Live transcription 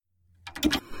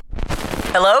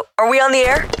Hello? Are we on the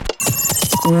air?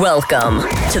 Welcome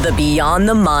to the Beyond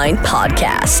the Mind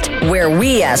podcast, where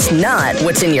we ask not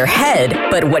what's in your head,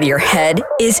 but what your head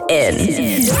is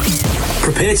in.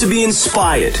 Prepare to be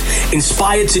inspired.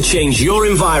 Inspired to change your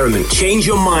environment, change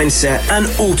your mindset, and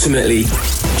ultimately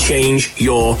change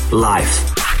your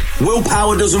life.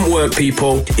 Willpower doesn't work,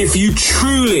 people. If you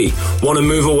truly want to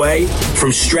move away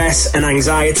from stress and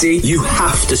anxiety, you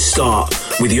have to start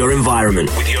with your environment.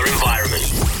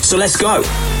 So let's go.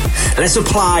 Let's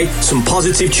apply some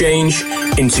positive change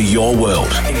into your world.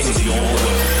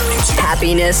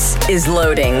 Happiness is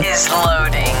loading.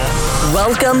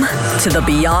 Welcome to the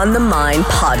Beyond the Mind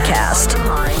podcast.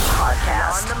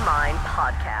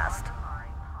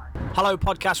 Hello,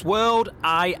 podcast world.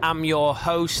 I am your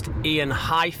host, Ian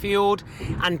Highfield,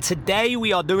 and today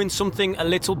we are doing something a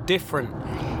little different.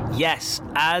 Yes,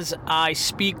 as I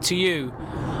speak to you,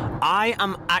 I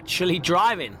am actually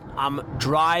driving. I'm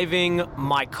driving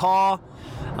my car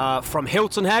from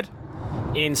Hilton Head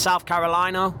in South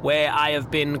Carolina, where I have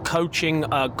been coaching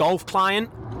a golf client,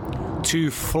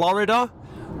 to Florida,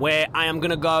 where I am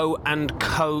going to go and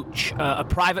coach a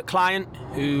private client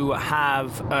who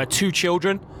have 2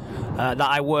 children that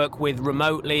I work with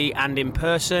remotely and in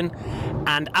person.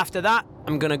 And after that,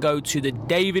 I'm going to go to the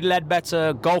David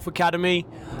Ledbetter Golf Academy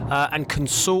and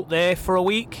consult there for a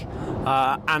week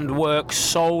and work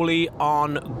solely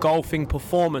on golfing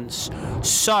performance.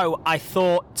 So I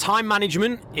thought time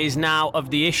management is now of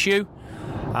the issue.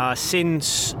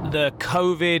 Since the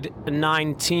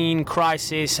COVID-19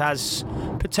 crisis has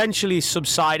potentially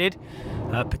subsided,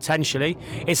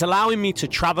 it's allowing me to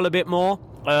travel a bit more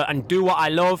and do what I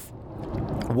love,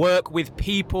 work with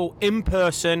people in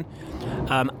person,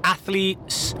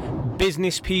 athletes,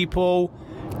 business people,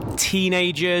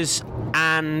 teenagers,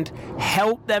 and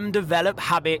help them develop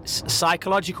habits,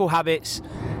 psychological habits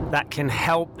that can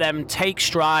help them take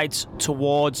strides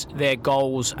towards their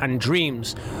goals and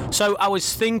dreams. So I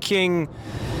was thinking,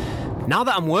 now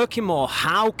that I'm working more,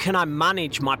 how can I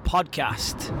manage my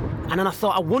podcast? And then I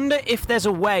thought, I wonder if there's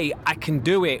a way I can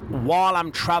do it while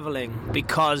I'm traveling,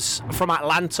 because from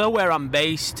Atlanta, where I'm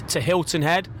based, to Hilton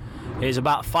Head is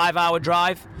about a 5-hour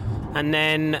drive. And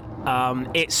then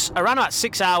it's around about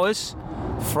 6 hours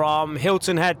from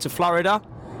Hilton Head to Florida.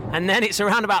 And then it's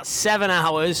around about 7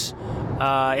 hours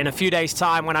in a few days'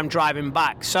 time when I'm driving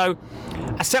back. So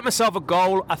I set myself a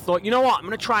goal. I thought, you know what? I'm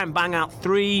going to try and bang out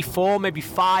 3, 4, maybe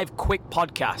 5 quick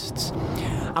podcasts.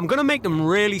 I'm going to make them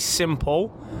really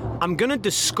simple. I'm going to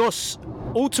discuss,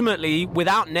 ultimately,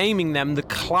 without naming them, the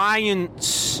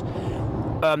clients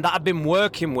that I've been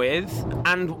working with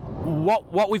and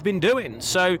what we've been doing.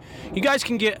 So you guys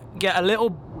can get a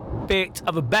little bit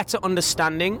of a better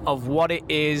understanding of what it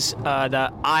is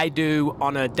that I do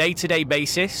on a day-to-day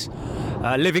basis,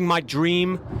 living my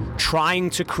dream, trying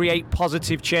to create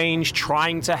positive change,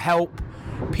 trying to help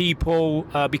people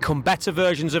become better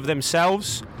versions of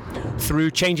themselves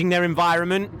through changing their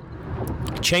environment,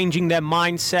 changing their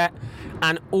mindset,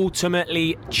 and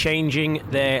ultimately changing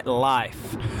their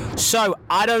life. So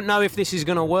I don't know if this is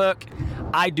going to work.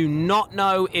 I do not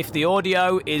know if the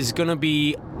audio is going to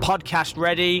be podcast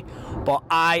ready, but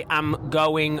I am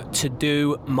going to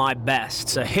do my best.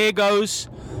 So here goes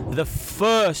the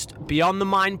first Beyond the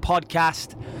Mind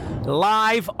podcast,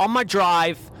 live on my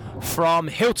drive from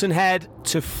Hilton Head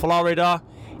to Florida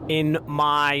in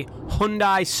my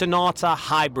Hyundai Sonata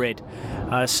Hybrid.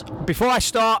 Before I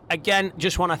start, again,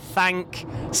 just want to thank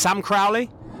Sam Crowley,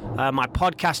 my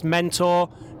podcast mentor,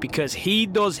 because he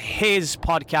does his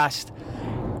podcast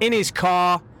in his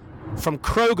car from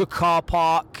Kroger Car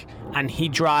Park, and he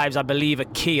drives, I believe, a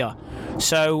Kia.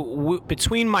 So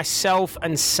between myself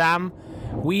and Sam,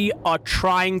 we are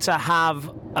trying to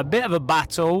have a bit of a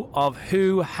battle of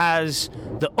who has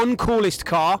the uncoolest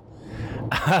car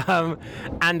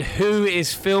and who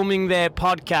is filming their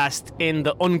podcast in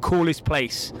the uncoolest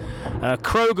place.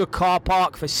 Kroger Car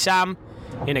Park for Sam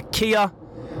in a Kia,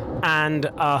 and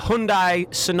a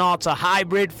Hyundai Sonata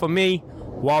Hybrid for me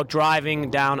while driving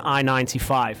down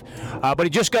I-95. But it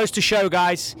just goes to show,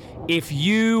 guys, if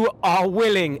you are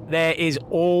willing, there is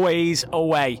always a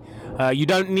way. You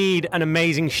don't need an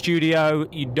amazing studio.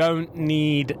 You don't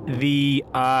need the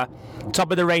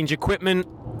top-of-the-range equipment.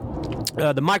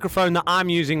 The microphone that I'm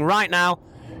using right now,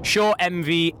 Shure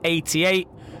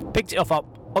MV88, picked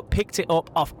it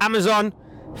up off Amazon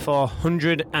for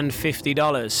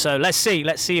 $150. So let's see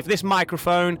if this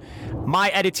microphone, my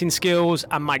editing skills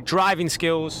and my driving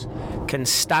skills can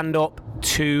stand up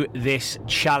to this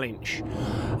challenge.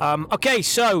 Okay,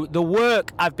 so the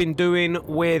work I've been doing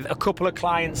with a couple of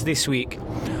clients this week.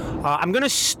 I'm going to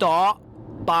start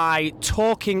by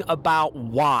talking about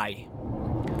why.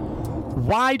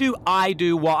 Why do I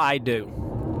do what I do?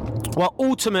 Well,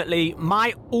 ultimately,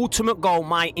 my ultimate goal,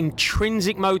 my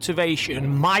intrinsic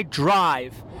motivation, my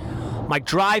drive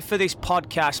for this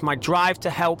podcast, my drive to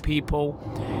help people,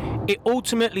 it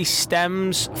ultimately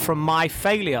stems from my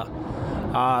failure.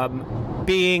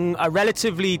 Being a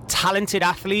relatively talented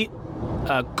athlete,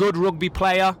 a good rugby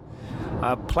player,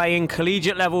 playing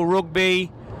collegiate level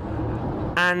rugby,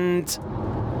 and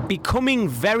becoming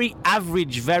very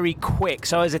average very quick.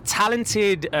 So as a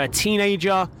talented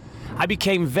teenager, I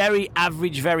became very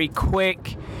average very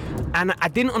quick, and I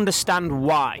didn't understand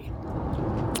why.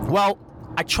 Well,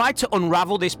 I tried to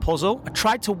unravel this puzzle. I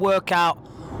tried to work out,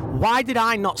 why did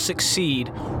I not succeed?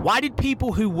 Why did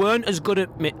people who weren't as good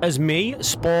as me,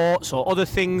 sports or other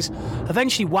things,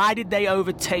 eventually, why did they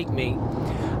overtake me?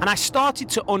 And I started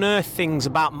to unearth things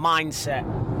about mindset.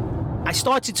 I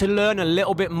started to learn a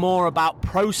little bit more about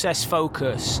process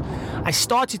focus. I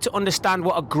started to understand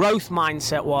what a growth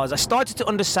mindset was. I started to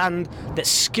understand that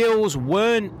skills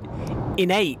weren't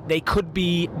innate, they could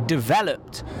be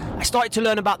developed. I started to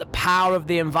learn about the power of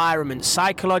the environment,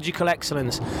 psychological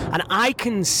excellence, and I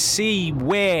can see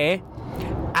where,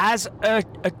 as a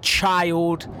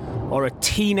child or a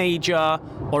teenager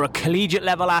or a collegiate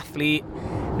level athlete,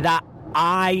 that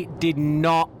I did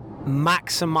not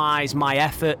maximize my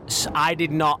efforts, I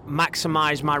did not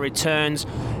maximize my returns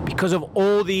because of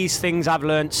all these things I've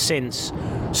learned since.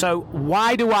 So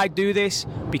why do I do this?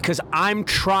 Because I'm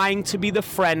trying to be the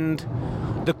friend,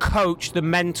 the coach, the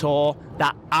mentor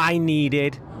that I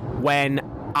needed when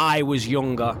I was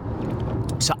younger.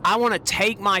 So I want to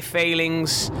take my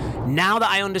failings, now that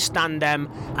I understand them,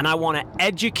 and I want to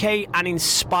educate and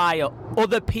inspire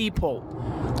other people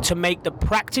to make the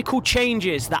practical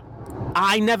changes that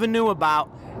I never knew about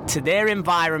to their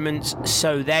environments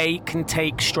so they can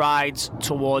take strides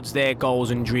towards their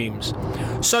goals and dreams.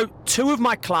 So 2 of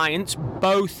my clients,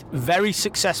 both very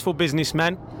successful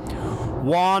businessmen,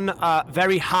 one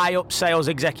very high up sales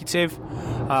executive,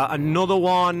 another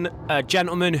one a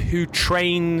gentleman who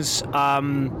trains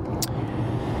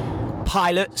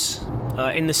pilots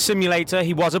in the simulator.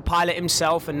 He was a pilot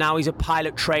himself and now he's a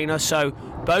pilot trainer. So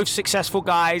both successful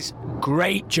guys,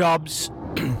 great jobs.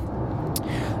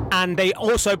 And they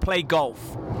also play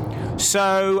golf.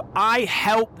 So I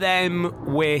help them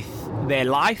with their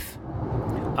life.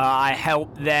 I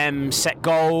help them set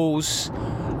goals.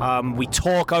 We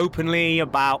talk openly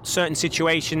about certain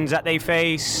situations that they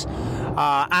face.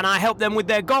 And I help them with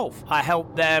their golf. I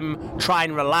help them try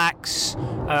and relax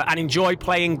and enjoy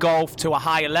playing golf to a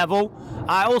higher level.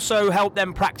 I also help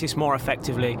them practice more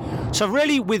effectively. So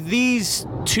really, with these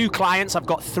 2 clients, I've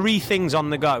got 3 things on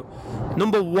the go.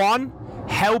 Number 1,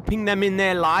 helping them in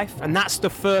their life, and that's the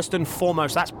first and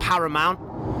foremost, that's paramount.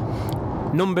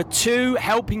 Number 2,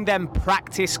 helping them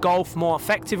practice golf more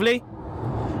effectively.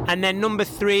 And then number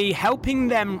 3, helping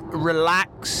them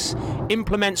relax,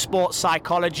 implement sports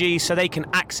psychology so they can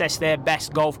access their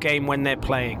best golf game when they're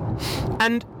playing.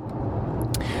 And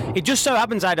it just so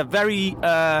happens I had a very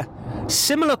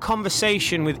similar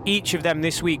conversation with each of them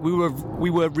this week. We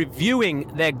were reviewing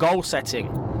their goal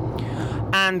setting.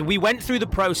 And we went through the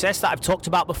process that I've talked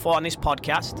about before on this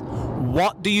podcast.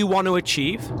 What do you want to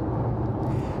achieve?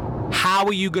 How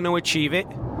are you going to achieve it?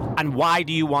 And why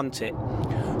do you want it?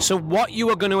 So what you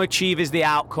are going to achieve is the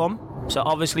outcome. So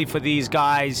obviously for these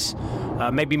guys,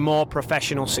 maybe more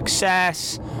professional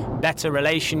success, better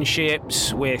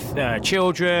relationships with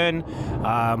children,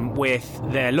 with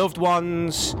their loved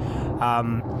ones,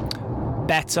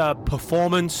 better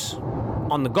performance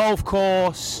on the golf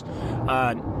course,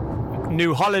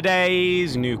 new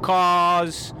holidays, new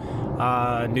cars,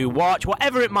 new watch,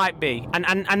 whatever it might be.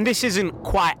 And this isn't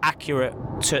quite accurate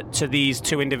to these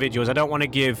 2 individuals. I don't want to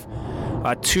give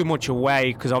too much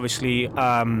away because obviously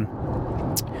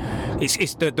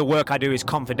it's the work I do is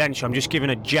confidential. I'm just giving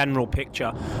a general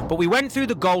picture. But we went through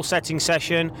the goal setting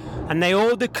session and they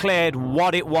all declared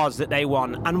what it was that they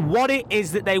want. And what it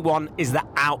is that they want is the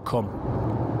outcome.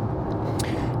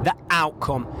 The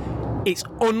outcome. It's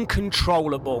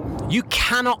uncontrollable. You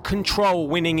cannot control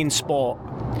winning in sport.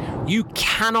 You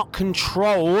cannot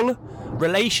control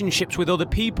relationships with other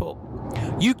people.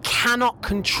 You cannot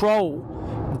control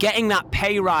getting that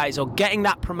pay rise or getting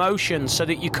that promotion so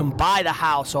that you can buy the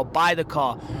house or buy the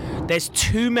car. There's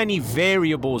too many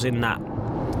variables in that.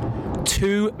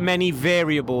 Too many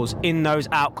variables in those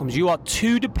outcomes. You are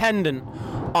too dependent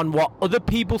on what other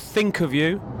people think of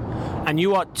you, and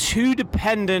you are too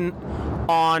dependent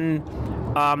on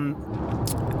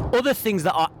other things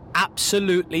that are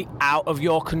absolutely out of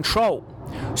your control.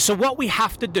 So what we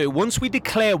have to do, once we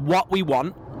declare what we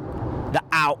want, the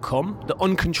outcome, the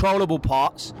uncontrollable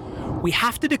parts, we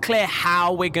have to declare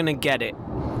how we're going to get it.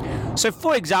 So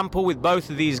for example, with both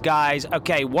of these guys,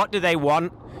 okay, what do they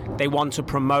want? They want a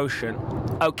promotion.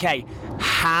 Okay,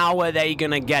 how are they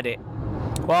going to get it?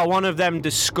 Well, one of them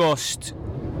discussed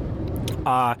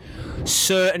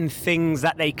certain things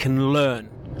that they can learn.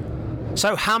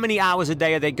 So how many hours a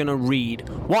day are they going to read?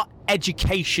 What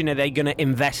education are they going to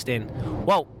invest in?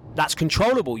 Well, that's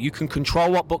controllable. You can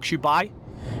control what books you buy.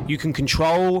 You can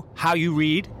control how you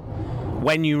read,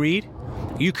 when you read.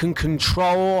 You can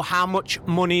control how much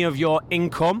money of your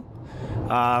income,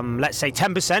 let's say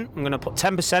 10%, I'm going to put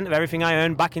 10% of everything I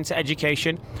earn back into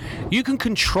education. You can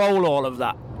control all of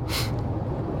that.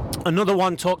 Another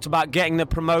one talked about getting the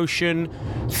promotion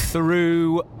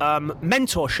through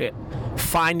mentorship,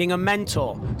 finding a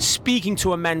mentor, speaking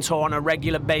to a mentor on a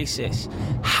regular basis,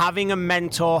 having a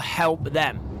mentor help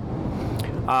them,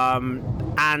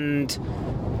 and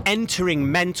entering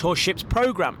mentorships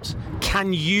programs.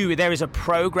 There is a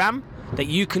program that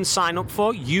you can sign up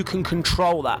for, you can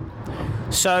control that.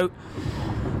 So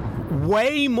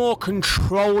way more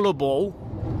controllable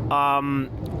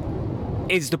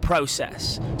is the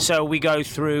process. So we go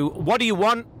through, what do you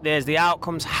want? There's the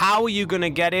outcomes. How are you going to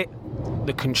get it?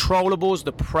 The controllables,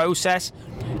 the process,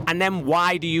 and then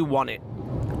why do you want it?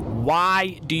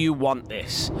 Why do you want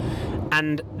this?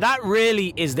 And that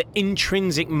really is the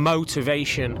intrinsic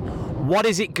motivation. What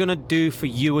is it going to do for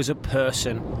you as a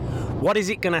person? What is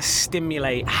it going to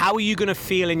stimulate? How are you going to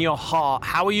feel in your heart?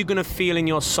 How are you going to feel in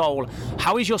your soul?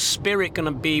 How is your spirit going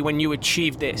to be when you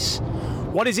achieve this?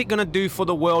 What is it going to do for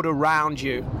the world around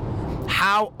you?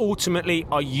 How ultimately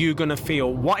are you going to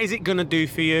feel? What is it going to do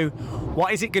for you?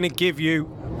 What is it going to give you?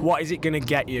 What is it going to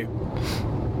get you?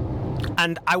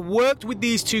 And I worked with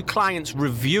these two clients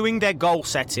reviewing their goal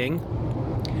setting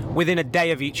within a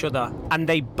day of each other, and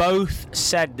they both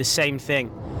said the same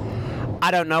thing.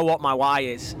 I don't know what my why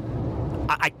is.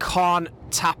 I can't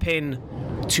tap in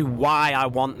to why I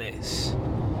want this.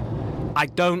 I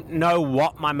don't know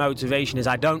what my motivation is.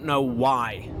 I don't know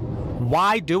why.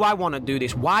 Why do I want to do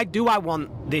this? Why do I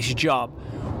want this job?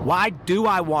 Why do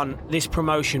I want this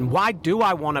promotion? Why do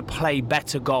I want to play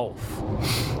better golf?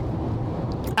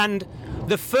 And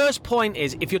the first point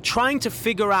is, if you're trying to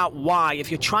figure out why,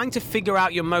 if you're trying to figure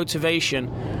out your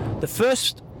motivation, the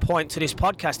first point to this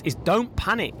podcast is don't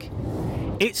panic.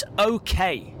 It's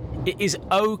okay. It is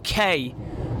okay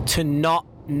to not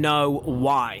know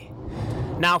why.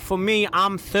 Now, for me,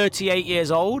 I'm 38 years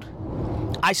old.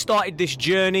 I started this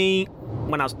journey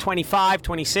when I was 25,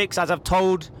 26, as I've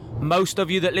told most of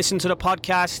you that listen to the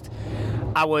podcast.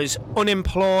 I was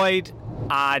unemployed.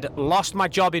 I'd lost my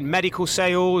job in medical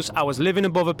sales. I was living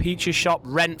above a pizza shop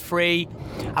rent-free.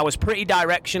 I was pretty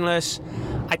directionless.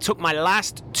 I took my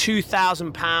last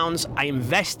 £2,000. I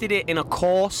invested it in a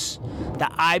course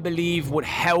that I believe would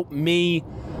help me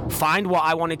find what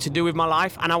I wanted to do with my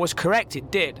life. And I was correct, it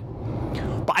did.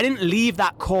 But I didn't leave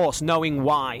that course knowing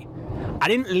why. I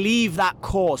didn't leave that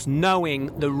course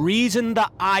knowing the reason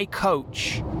that I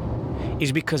coach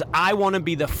is because I want to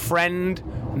be the friend,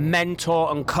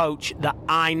 mentor, and coach that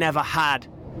I never had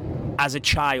as a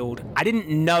child. I didn't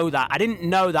know that. I didn't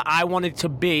know that I wanted to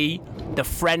be the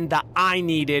friend that I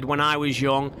needed when I was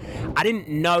young. I didn't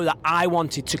know that I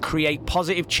wanted to create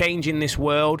positive change in this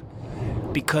world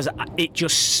because it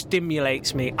just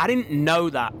stimulates me. I didn't know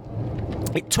that.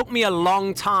 It took me a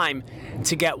long time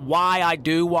to get why I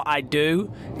do what I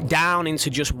do down into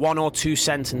just one or two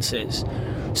sentences.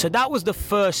 So that was the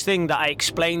first thing that I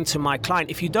explained to my client.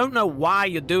 If you don't know why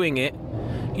you're doing it,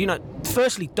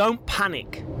 firstly, don't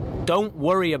panic. Don't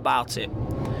worry about it.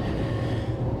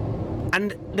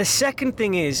 And the second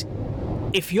thing is,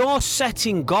 if you're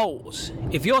setting goals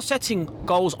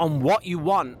on what you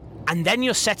want, and then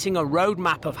you're setting a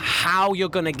roadmap of how you're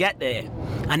going to get there,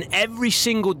 and every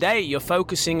single day you're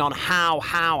focusing on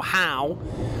how,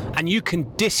 and you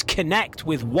can disconnect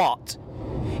with what.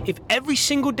 If every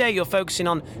single day you're focusing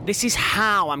on, this is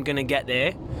how I'm going to get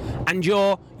there, and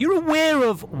you're aware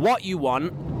of what you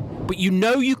want, but you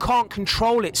know you can't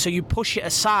control it, so you push it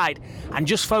aside and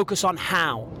just focus on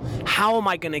how. How am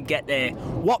I going to get there?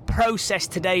 What process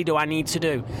today do I need to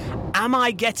do? Am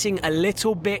I getting a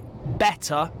little bit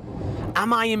better?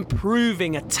 Am I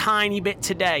improving a tiny bit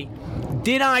today?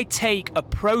 Did I take a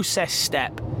process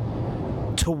step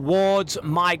towards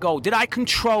my goal? Did I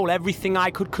control everything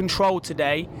I could control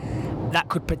today that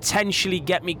could potentially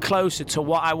get me closer to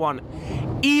what I want?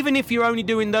 Even if you're only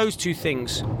doing those two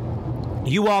things,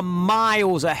 you are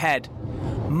miles ahead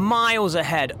of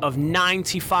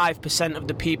 95% of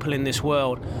the people in this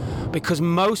world, because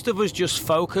most of us just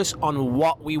focus on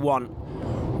what we want.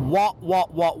 What,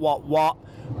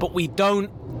 but we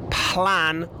don't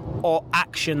plan or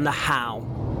action the how.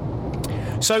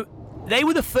 So they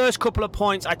were the first couple of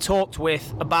points I talked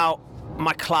with about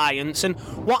my clients, and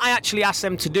what I actually asked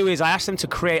them to do is I asked them to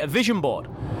create a vision board.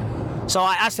 So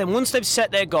I asked them, once they've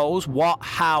set their goals, what,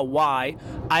 how, why,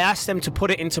 I asked them to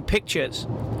put it into pictures.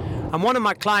 And one of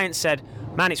my clients said,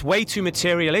 man, it's way too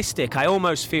materialistic, I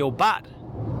almost feel bad.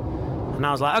 And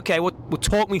I was like, okay, well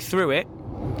talk me through it.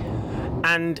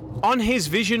 And on his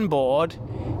vision board,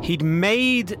 he'd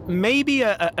made maybe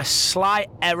a slight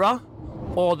error,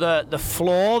 or the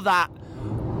flaw that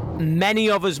many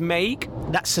of us make,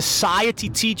 that society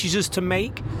teaches us to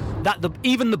make, that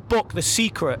even the book The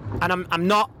Secret, and I'm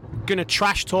not going to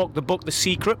trash talk the book The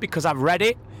Secret because I've read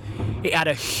it. It had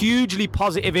a hugely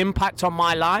positive impact on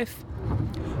my life,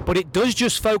 but it does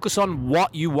just focus on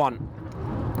what you want.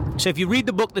 So if you read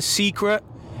the book The Secret,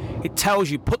 it tells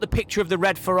you, put the picture of the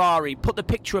red Ferrari, put the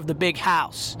picture of the big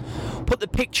house, put the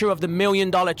picture of the $1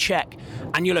 million check,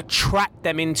 and you'll attract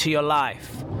them into your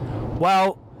life.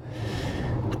 Well,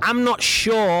 I'm not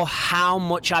sure how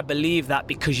much I believe that,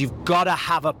 because you've got to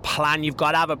have a plan, you've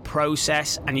got to have a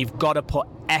process, and you've got to put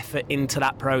effort into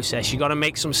that process. You've got to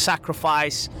make some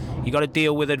sacrifice, you've got to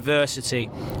deal with adversity.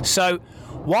 So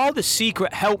while The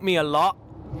Secret helped me a lot,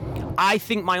 I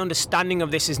think my understanding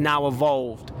of this has now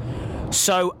evolved.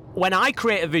 So when I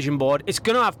create a vision board, it's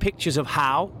going to have pictures of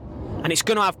how, and it's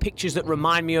going to have pictures that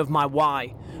remind me of my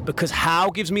why, because how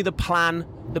gives me the plan,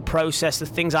 the process, the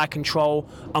things I control,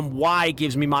 and why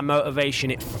gives me my motivation.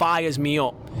 It fires me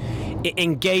up. It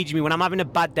engages me when I'm having a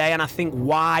bad day and I think,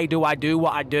 why do I do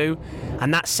what I do?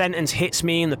 And that sentence hits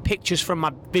me, and the pictures from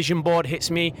my vision board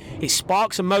hits me. It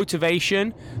sparks a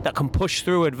motivation that can push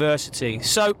through adversity.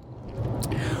 So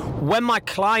when my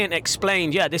client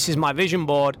explained, yeah, this is my vision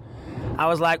board, I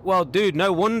was like, well, dude,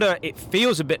 no wonder it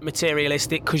feels a bit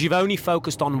materialistic, because you've only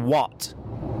focused on what.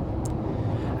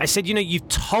 I said, you know, you've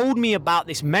told me about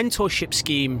this mentorship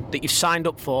scheme that you've signed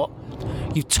up for.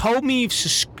 You've told me you've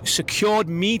secured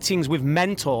meetings with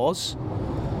mentors.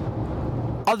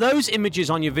 Are those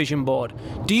images on your vision board?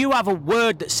 Do you have a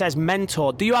word that says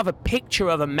mentor? Do you have a picture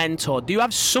of a mentor? Do you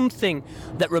have something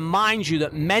that reminds you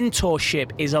that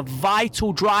mentorship is a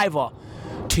vital driver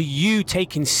to you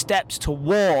taking steps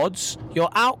towards your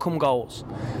outcome goals?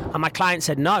 And my client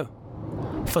said no.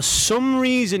 For some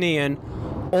reason, Ian,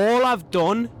 all I've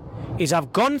done is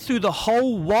I've gone through the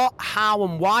whole what, how,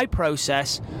 and why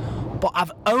process, but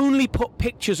I've only put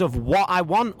pictures of what I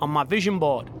want on my vision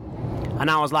board. And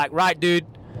I was like, right, dude,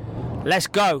 let's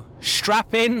go.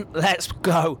 Strap in, let's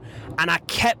go. And I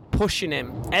kept pushing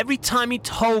him. Every time he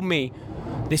told me,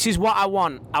 this is what I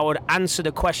want, I would answer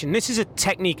the question. This is a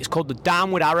technique, it's called the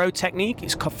downward arrow technique.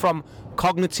 It's from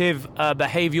cognitive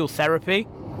behavioral therapy.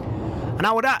 And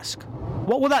I would ask,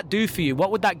 what will that do for you?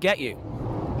 What would that get you?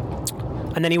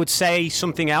 And then he would say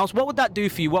something else. What would that do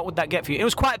for you? What would that get for you? It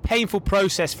was quite a painful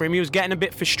process for him. He was getting a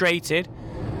bit frustrated.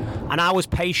 And I was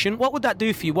patient. What would that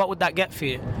do for you? What would that get for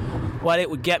you? Well, it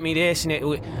would get me this and it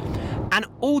would... And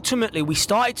ultimately, we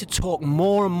started to talk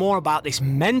more and more about this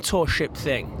mentorship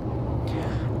thing.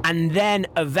 And then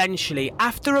eventually,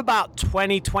 after about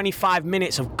 20, 25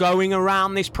 minutes of going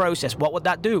around this process, what would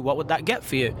that do? What would that get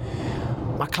for you?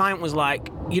 My client was like,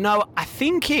 you know, I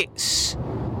think it's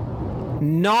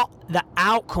not the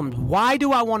outcome. Why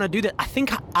do I want to do that? I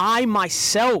think I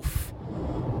myself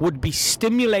would be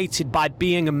stimulated by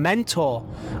being a mentor.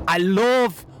 I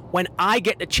love when I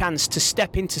get the chance to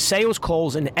step into sales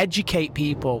calls and educate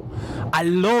people. I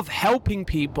love helping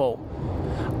people.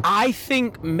 I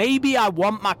think maybe I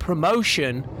want my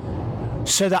promotion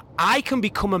so that I can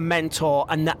become a mentor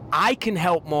and that I can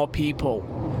help more people.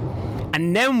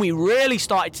 And then we really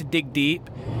started to dig deep.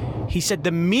 He said,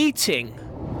 the meeting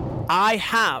I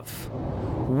have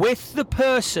with the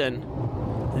person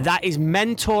that is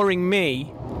mentoring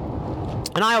me,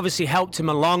 and I obviously helped him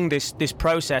along this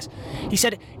process. He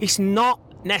said, it's not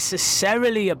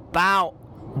necessarily about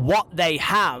what they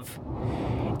have.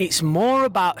 It's more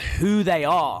about who they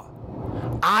are.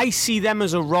 I see them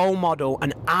as a role model,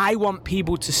 and I want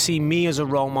people to see me as a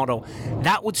role model.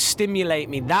 That would stimulate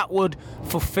me. That would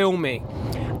fulfill me.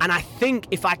 And I think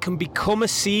if I can become a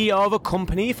CEO of a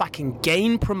company, if I can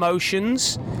gain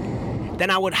promotions, then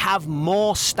I would have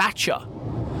more stature.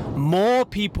 More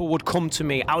people would come to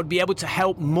me. I would be able to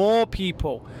help more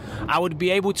people. I would be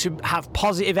able to have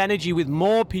positive energy with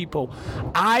more people.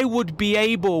 I would be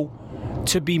able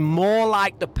to be more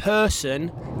like the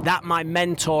person that my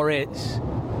mentor is.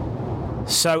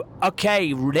 So,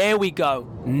 okay, there we go.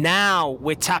 Now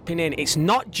we're tapping in. It's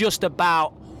not just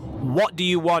about what do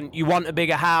you want. You want a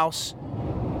bigger house.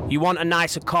 You want a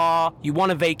nicer car. You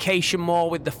want a vacation more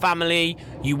with the family.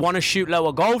 You want to shoot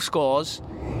lower golf scores.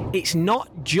 it's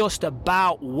not just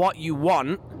about what you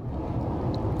want.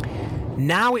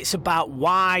 Now it's about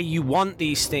why you want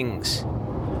these things.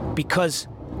 Because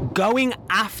going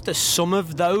after some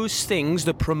of those things,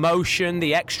 the promotion,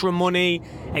 the extra money,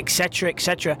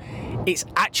 etc., it's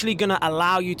actually going to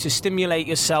allow you to stimulate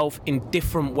yourself in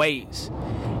different ways.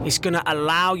 It's going to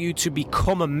allow you to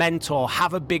become a mentor,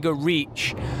 have a bigger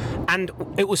reach. And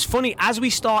it was funny, as we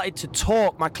started to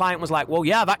talk, my client was like, well,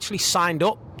 yeah, I've actually signed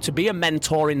up to be a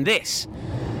mentor in this.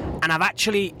 And I've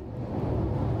actually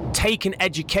taken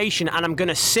education, and I'm going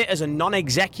to sit as a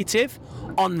non-executive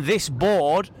on this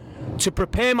board to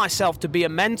prepare myself to be a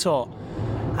mentor.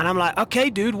 And I'm like, okay,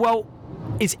 dude, well,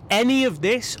 is any of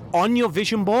this on your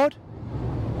vision board?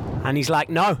 And he's like,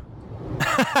 no.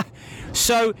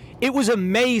 So it was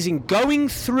amazing going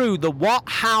through the what,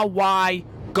 how, why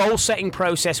goal setting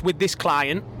process with this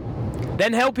client,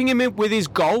 then helping him with his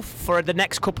golf for the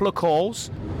next couple of calls,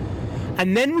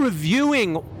 and then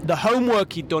reviewing the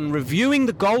homework he'd done, reviewing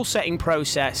the goal setting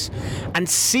process, and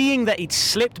seeing that he'd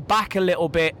slipped back a little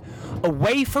bit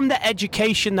away from the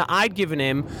education that I'd given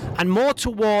him and more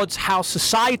towards how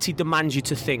society demands you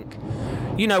to think.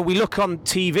 You know, we look on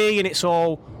TV and it's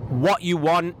all what you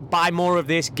want, buy more of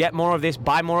this, get more of this,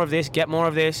 buy more of this, get more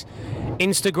of this.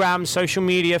 Instagram, social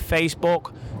media,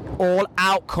 Facebook, all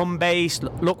outcome based.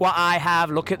 Look what I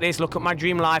have, look at this, look at my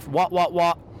dream life, what.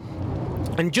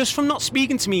 And just from not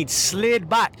speaking to me, he'd slid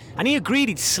back. And he agreed,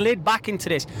 he'd slid back into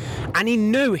this. And he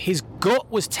knew his gut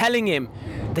was telling him,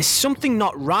 there's something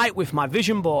not right with my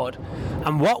vision board.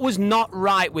 And what was not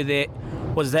right with it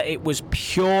was that it was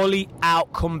purely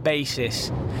outcome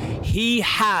basis. He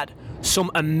had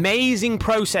some amazing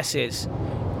processes,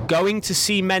 going to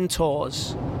see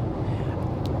mentors,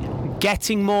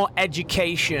 getting more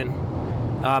education.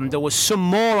 There was some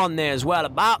more on there as well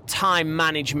about time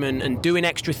management and doing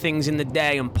extra things in the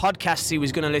day and podcasts he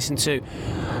was going to listen to.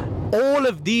 All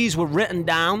of these were written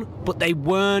down, but they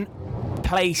weren't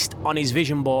placed on his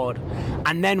vision board.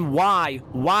 And then why?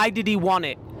 Why did he want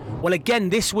it? Well, again,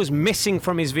 this was missing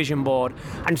from his vision board.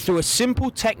 And through a simple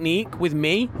technique with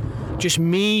me, just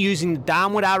me using the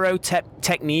downward arrow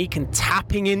technique and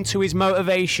tapping into his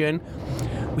motivation,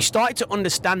 we started to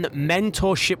understand that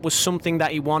mentorship was something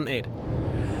that he wanted.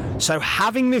 So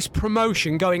having this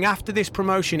promotion, going after this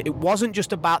promotion, it wasn't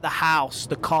just about the house,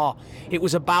 the car. It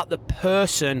was about the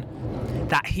person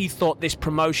that he thought this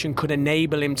promotion could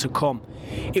enable him to come.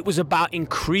 It was about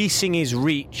increasing his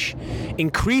reach,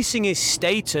 increasing his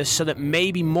status so that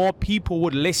maybe more people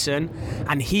would listen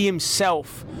and he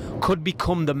himself could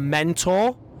become the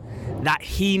mentor that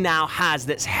he now has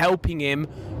that's helping him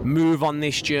move on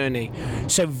this journey.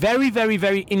 So very, very,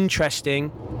 very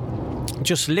interesting.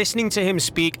 Just listening to him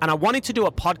speak, and I wanted to do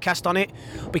a podcast on it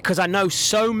because I know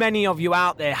so many of you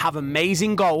out there have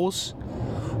amazing goals,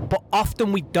 but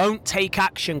often we don't take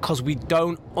action because we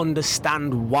don't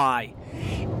understand why.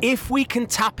 If we can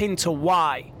tap into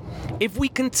why, if we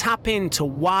can tap into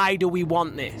why do we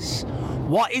want this,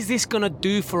 what is this going to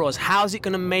do for us, how's it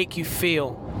going to make you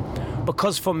feel?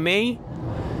 Because for me,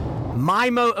 my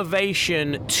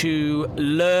motivation to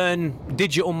learn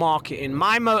digital marketing,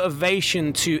 my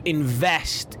motivation to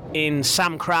invest in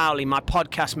Sam Crowley, my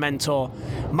podcast mentor,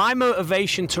 my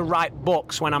motivation to write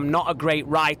books when I'm not a great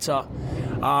writer,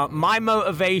 my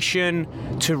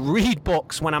motivation to read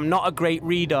books when I'm not a great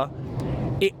reader,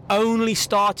 it only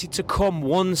started to come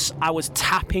once I was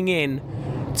tapping in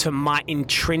to my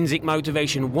intrinsic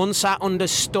motivation. Once I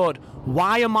understood,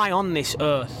 why am I on this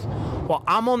earth? Well,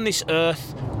 I'm on this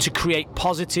earth to create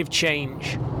positive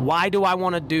change. Why do I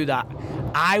want to do that?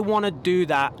 I want to do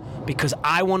that because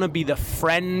I want to be the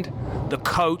friend, the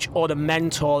coach, or the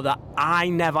mentor that I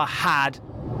never had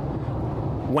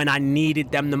when I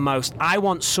needed them the most. I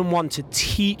want someone to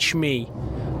teach me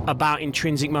about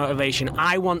intrinsic motivation.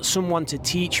 I want someone to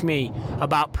teach me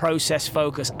about process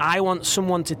focus. I want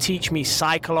someone to teach me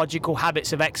psychological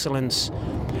habits of excellence.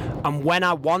 And when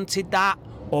I wanted that,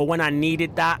 or when I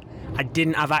needed that, I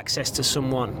didn't have access to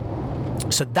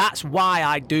someone. So that's why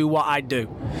I do what I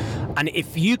do. And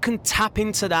if you can tap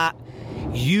into that,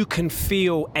 you can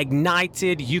feel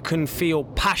ignited, you can feel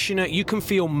passionate, you can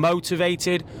feel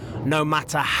motivated, no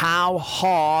matter how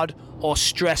hard or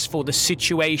stressful the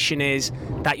situation is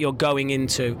that you're going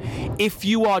into. If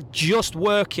you are just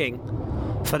working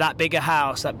for that bigger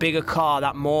house, that bigger car,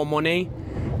 that more money,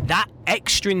 that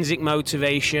extrinsic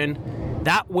motivation,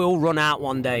 that will run out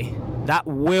one day. That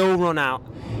will run out.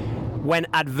 When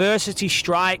adversity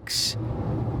strikes,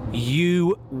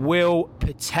 you will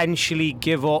potentially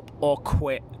give up or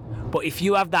quit. But if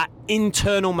you have that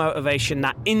internal motivation,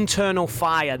 that internal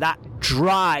fire, that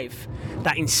drive,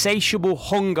 that insatiable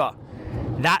hunger,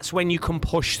 that's when you can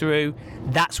push through.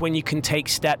 That's when you can take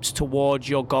steps towards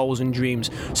your goals and dreams.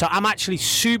 So I'm actually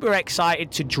super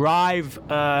excited to drive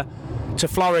to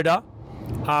Florida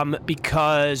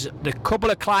because the couple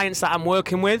of clients that I'm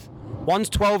working with, one's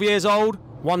 12 years old,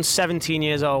 one's 17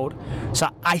 years old. So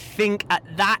I think at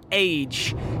that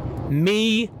age,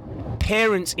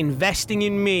 parents investing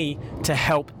in me to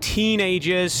help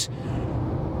teenagers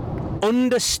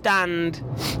understand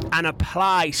and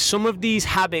apply some of these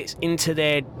habits into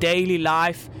their daily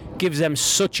life gives them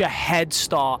such a head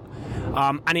start.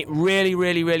 And it really,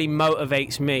 really, really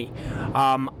motivates me.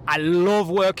 I love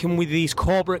working with these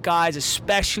corporate guys,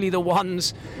 especially the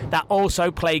ones that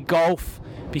also play golf,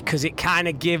 because it kind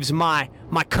of gives my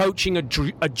coaching a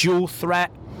dual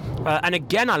threat. And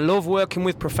again, I love working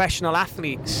with professional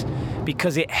athletes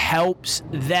because it helps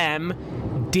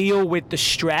them deal with the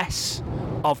stress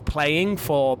of playing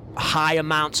for high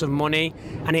amounts of money,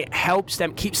 and it helps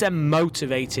them, keeps them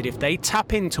motivated. If they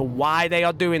tap into why they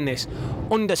are doing this,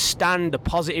 understand the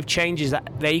positive changes that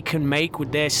they can make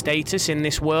with their status in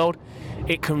this world,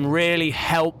 it can really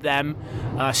help them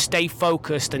stay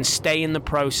focused and stay in the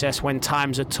process when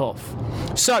times are tough.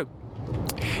 So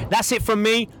that's it from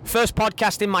me. First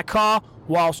podcast in my car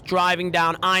whilst driving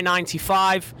down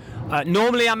I-95.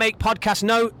 Normally I make podcast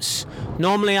notes.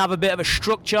 Normally I have a bit of a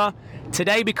structure.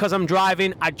 Today, because I'm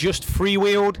driving, I just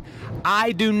freewheeled.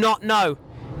 I do not know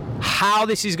how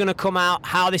this is going to come out,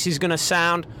 how this is going to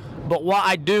sound, but what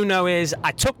I do know is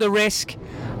I took the risk,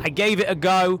 I gave it a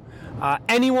go.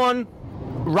 Anyone,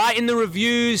 write in the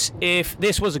reviews if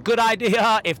this was a good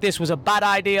idea, if this was a bad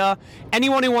idea.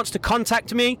 Anyone who wants to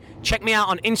contact me, check me out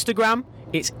on Instagram.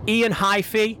 It's Ian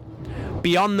Hyphy,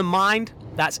 Beyond the Mind.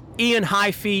 That's Ian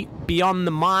Hyphy, Beyond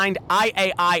the Mind,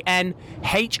 IAINHIFEY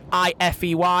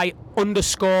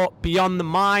 _Beyond the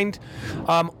Mind.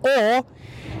 Or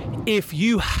if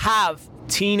you have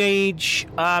teenage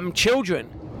children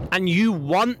and you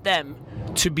want them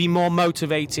to be more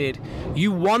motivated,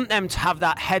 you want them to have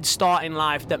that head start in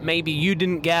life that maybe you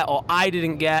didn't get or I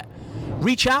didn't get,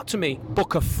 reach out to me.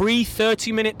 Book a free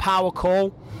 30-minute power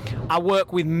call. I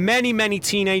work with many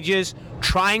teenagers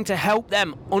trying to help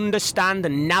them understand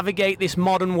and navigate this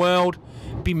modern world,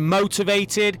 be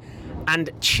motivated,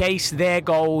 and chase their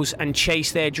goals and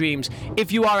chase their dreams.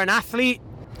 If you are an athlete,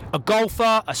 a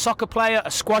golfer, a soccer player,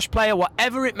 a squash player,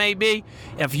 whatever it may be,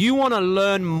 if you want to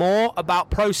learn more about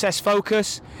process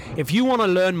focus, if you want to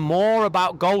learn more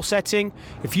about goal setting,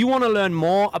 if you want to learn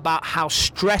more about how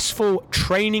stressful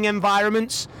training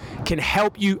environments can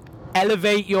help you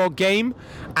elevate your game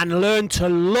and learn to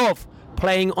love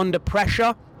playing under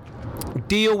pressure,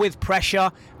 deal with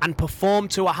pressure, and perform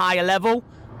to a higher level,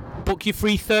 book your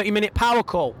free 30-minute power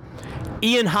call.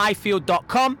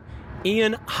 IanHighfield.com,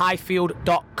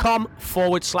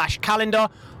 IanHighfield.com/calendar.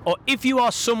 Or if you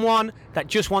are someone that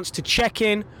just wants to check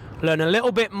in, learn a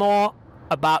little bit more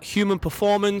about human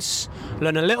performance,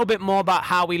 learn a little bit more about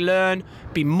how we learn,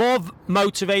 be more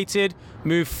motivated,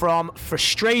 move from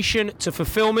frustration to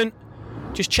fulfillment,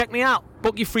 just check me out.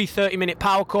 Book your free 30-minute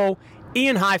power call,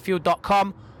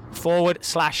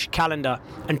 IanHighfield.com/calendar.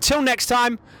 Until next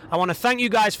time, I want to thank you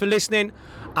guys for listening.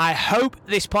 I hope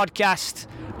this podcast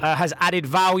has added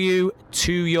value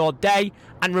to your day.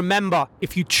 And remember,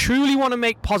 if you truly want to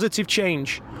make positive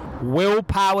change,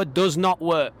 willpower does not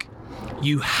work.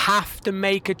 You have to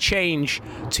make a change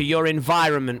to your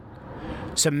environment.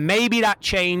 So maybe that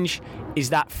change is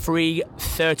that free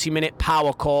 30-minute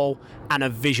power call and a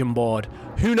vision board.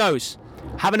 Who knows?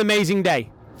 Have an amazing day.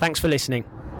 Thanks for listening.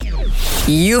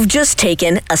 You've just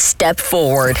taken a step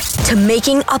forward to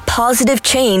making a positive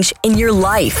change in your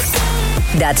life.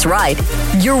 That's right.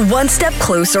 You're one step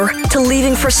closer to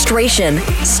leaving frustration,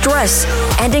 stress,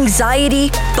 and anxiety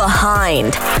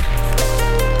behind.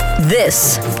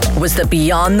 This was the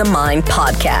Beyond the Mind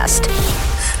podcast.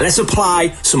 Let's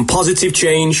apply some positive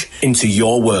change into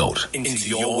your world. Into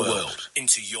your world.